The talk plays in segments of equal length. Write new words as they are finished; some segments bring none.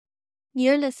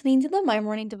You're listening to the My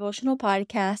Morning Devotional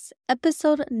Podcast,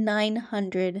 episode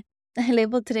 900. I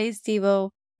labeled today's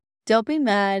Devo, Don't Be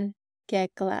Mad,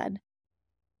 Get Glad.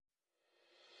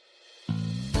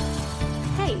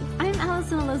 Hey, I'm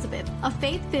Allison Elizabeth, a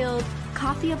faith-filled,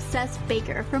 coffee-obsessed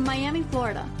baker from Miami,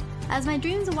 Florida. As my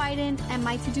dreams widened and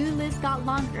my to-do list got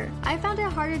longer, I found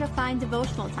it harder to find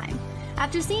devotional time.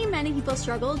 After seeing many people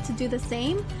struggle to do the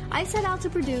same, I set out to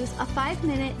produce a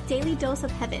 5-minute daily dose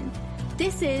of heaven.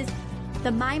 This is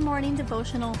the My Morning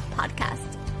Devotional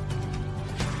Podcast.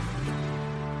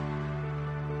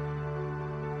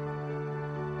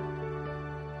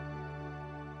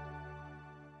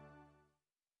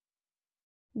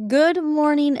 Good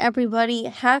morning, everybody.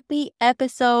 Happy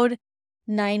episode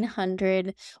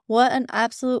 900. What an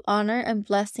absolute honor and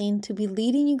blessing to be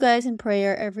leading you guys in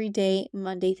prayer every day,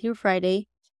 Monday through Friday.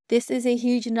 This is a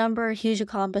huge number, a huge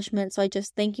accomplishment. So I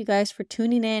just thank you guys for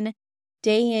tuning in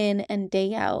and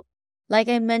day out. Like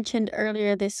I mentioned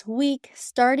earlier this week,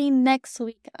 starting next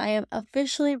week, I am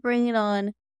officially bringing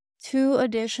on 2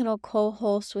 additional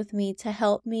co-hosts with me to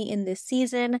help me in this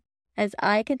season as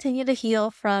I continue to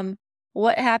heal from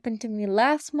what happened to me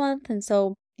last month. And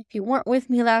so if you weren't with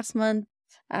me last month,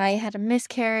 I had a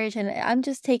miscarriage and I'm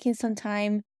just taking some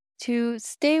time to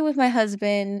stay with my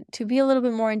husband, to be a little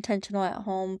bit more intentional at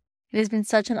home. It has been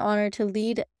such an honor to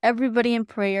lead everybody in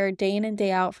prayer day in and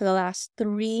day out for the last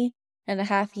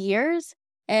 3.5 years.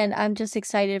 And I'm just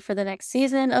excited for the next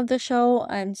season of the show.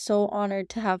 I'm so honored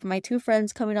to have my 2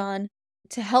 friends coming on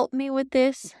to help me with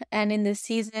this and in this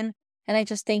season. And I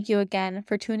just thank you again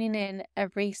for tuning in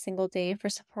every single day for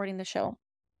supporting the show.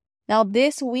 Now,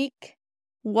 this week,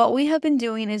 what we have been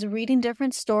doing is reading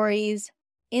different stories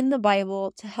in the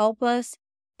Bible to help us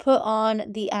put on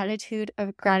the attitude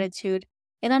of gratitude.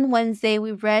 And on Wednesday,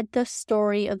 we read the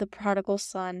story of the prodigal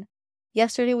son.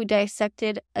 Yesterday, we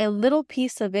dissected a little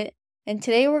piece of it. And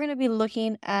today, we're going to be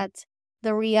looking at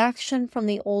the reaction from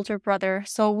the older brother.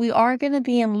 So we are going to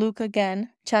be in Luke again,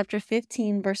 chapter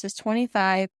 15, verses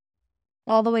 25,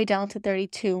 all the way down to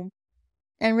 32.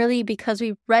 And really, because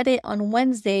we read it on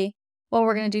Wednesday, what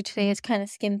we're going to do today is kind of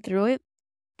skim through it.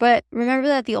 But remember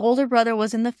that the older brother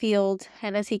was in the field,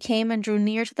 and as he came and drew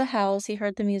near to the house, he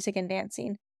heard the music and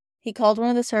dancing. He called one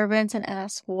of the servants and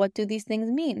asked, "What do these things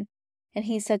mean?" And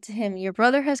he said to him, "Your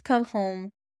brother has come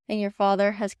home, and your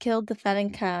father has killed the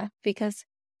fattened calf because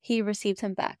he received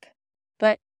him back."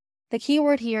 But the key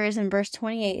word here is in verse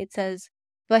 28. It says,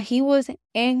 "But he was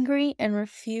angry and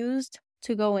refused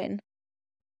to go in.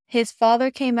 His father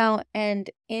came out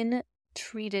and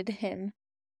entreated him,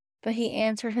 but he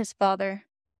answered his father,"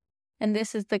 and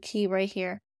this is the key right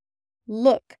here,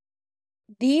 "Look,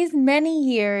 these many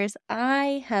years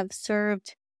I have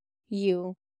served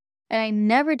you, and I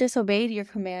never disobeyed your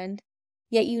command,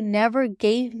 yet you never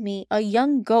gave me a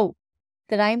young goat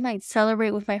that I might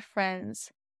celebrate with my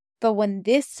friends. But when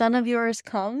this son of yours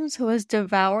comes who has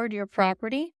devoured your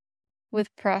property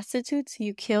with prostitutes,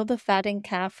 you kill the fattened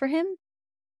calf for him?"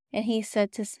 And he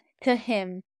said to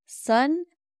him, "Son,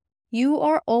 you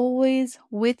are always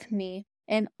with me,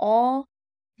 and all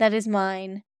that is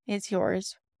mine is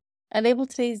yours." I labeled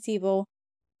today's Devo,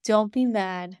 "Don't be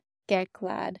mad, get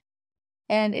glad."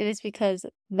 And it is because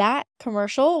that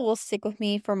commercial will stick with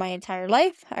me for my entire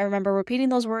life. I remember repeating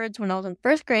those words when I was in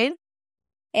 1st grade.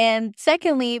 And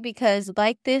secondly, because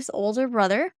like this older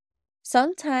brother,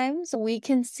 sometimes we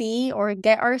can see or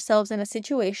get ourselves in a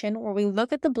situation where we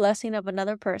look at the blessing of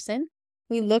another person.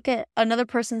 We look at another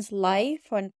person's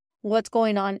life and what's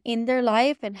going on in their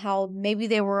life and how maybe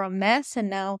they were a mess and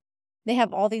now they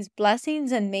have all these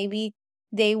blessings, and maybe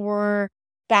they were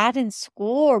bad in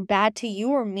school or bad to you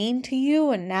or mean to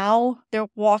you, and now they're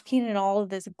walking in all of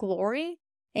this glory.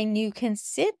 And you can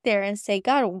sit there and say,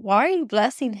 "God, why are you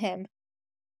blessing him?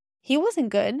 He wasn't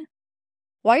good.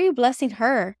 Why are you blessing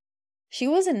her? She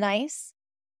wasn't nice."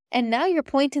 And now you're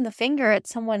pointing the finger at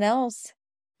someone else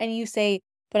and you say,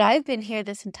 "But I've been here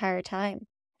this entire time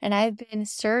and I've been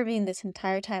serving this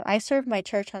entire time. I serve my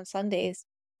church on Sundays.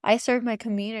 I serve my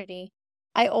community.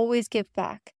 I always give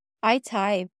back. I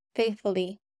tithe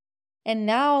faithfully." And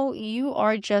now you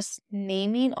are just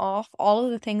naming off all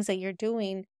of the things that you're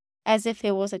doing as if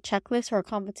it was a checklist or a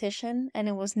competition, and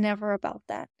it was never about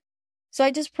that. So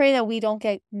I just pray that we don't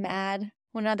get mad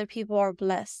when other people are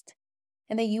blessed,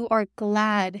 and that you are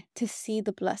glad to see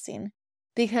the blessing,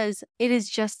 because it is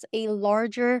just a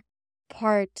larger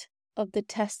part of the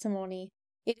testimony.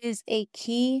 It is a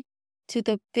key to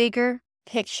the bigger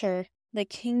picture, the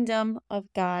kingdom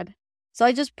of God. So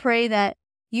I just pray that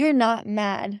you're not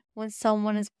mad when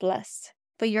someone is blessed,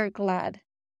 but you're glad.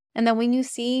 And that when you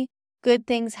see good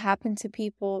things happen to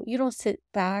people, you don't sit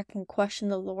back and question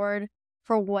the Lord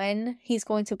for when He's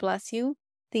going to bless you,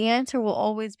 the answer will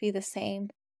always be the same.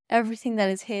 Everything that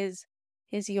is His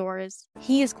is yours.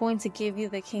 He is going to give you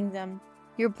the kingdom.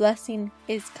 Your blessing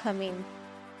is coming.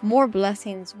 More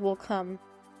blessings will come.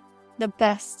 The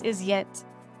best is yet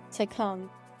to come.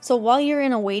 So while you're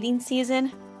in a waiting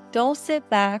season, don't sit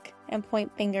back and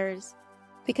point fingers,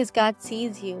 because God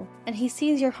sees you and He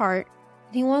sees your heart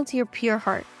and He wants your pure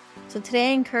heart. So today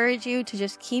I encourage you to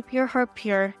just keep your heart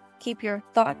pure, keep your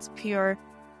thoughts pure,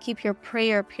 keep your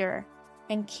prayer pure,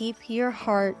 and keep your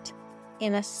heart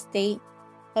in a state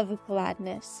of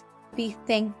gladness. Be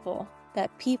thankful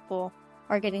that people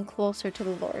are getting closer to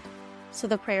the Lord. So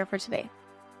the prayer for today.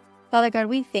 Father God,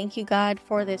 we thank you, God,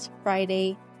 for this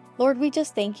Friday. Lord, we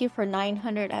just thank you for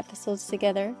 900 episodes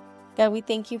together. God, we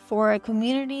thank you for a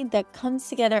community that comes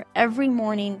together every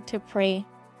morning to pray.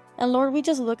 And Lord, we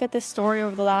just look at this story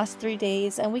over the last 3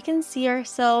 days and we can see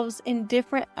ourselves in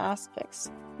different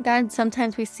aspects. God,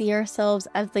 sometimes we see ourselves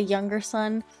as the younger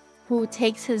son who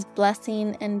takes his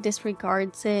blessing and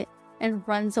disregards it and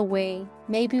runs away.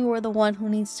 Maybe we're the one who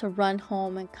needs to run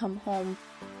home and come home.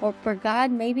 Or for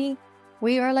God, maybe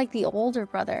we are like the older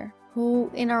brother who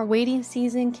in our waiting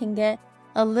season can get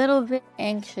a little bit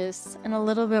anxious and a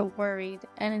little bit worried.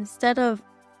 And instead of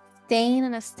staying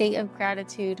in a state of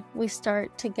gratitude, we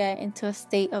start to get into a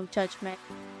state of judgment.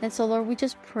 And so, Lord, we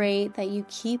just pray that you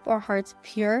keep our hearts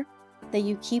pure, that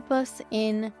you keep us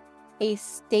in a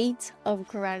state of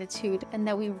gratitude, and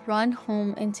that we run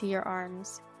home into your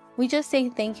arms. We just say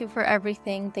thank you for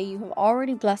everything that you have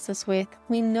already blessed us with.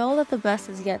 We know that the best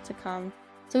is yet to come.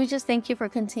 So we just thank you for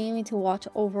continuing to watch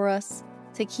over us,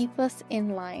 to keep us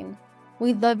in line.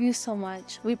 We love you so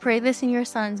much. We pray this in your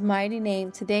Son's mighty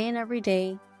name, today and every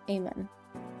day. Amen.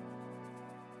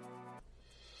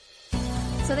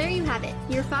 So there you have it,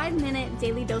 your 5-minute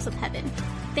daily dose of heaven.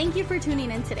 Thank you for tuning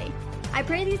in today. I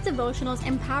pray these devotionals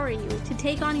empower you to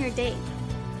take on your day.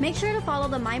 Make sure to follow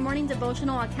the My Morning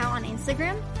Devotional account on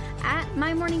Instagram at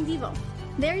MyMorningDevo.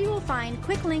 There you will find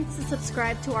quick links to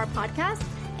subscribe to our podcast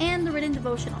and the written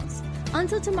devotionals.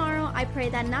 Until tomorrow, I pray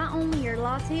that not only your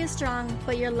latte is strong,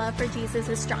 but your love for Jesus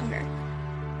is stronger.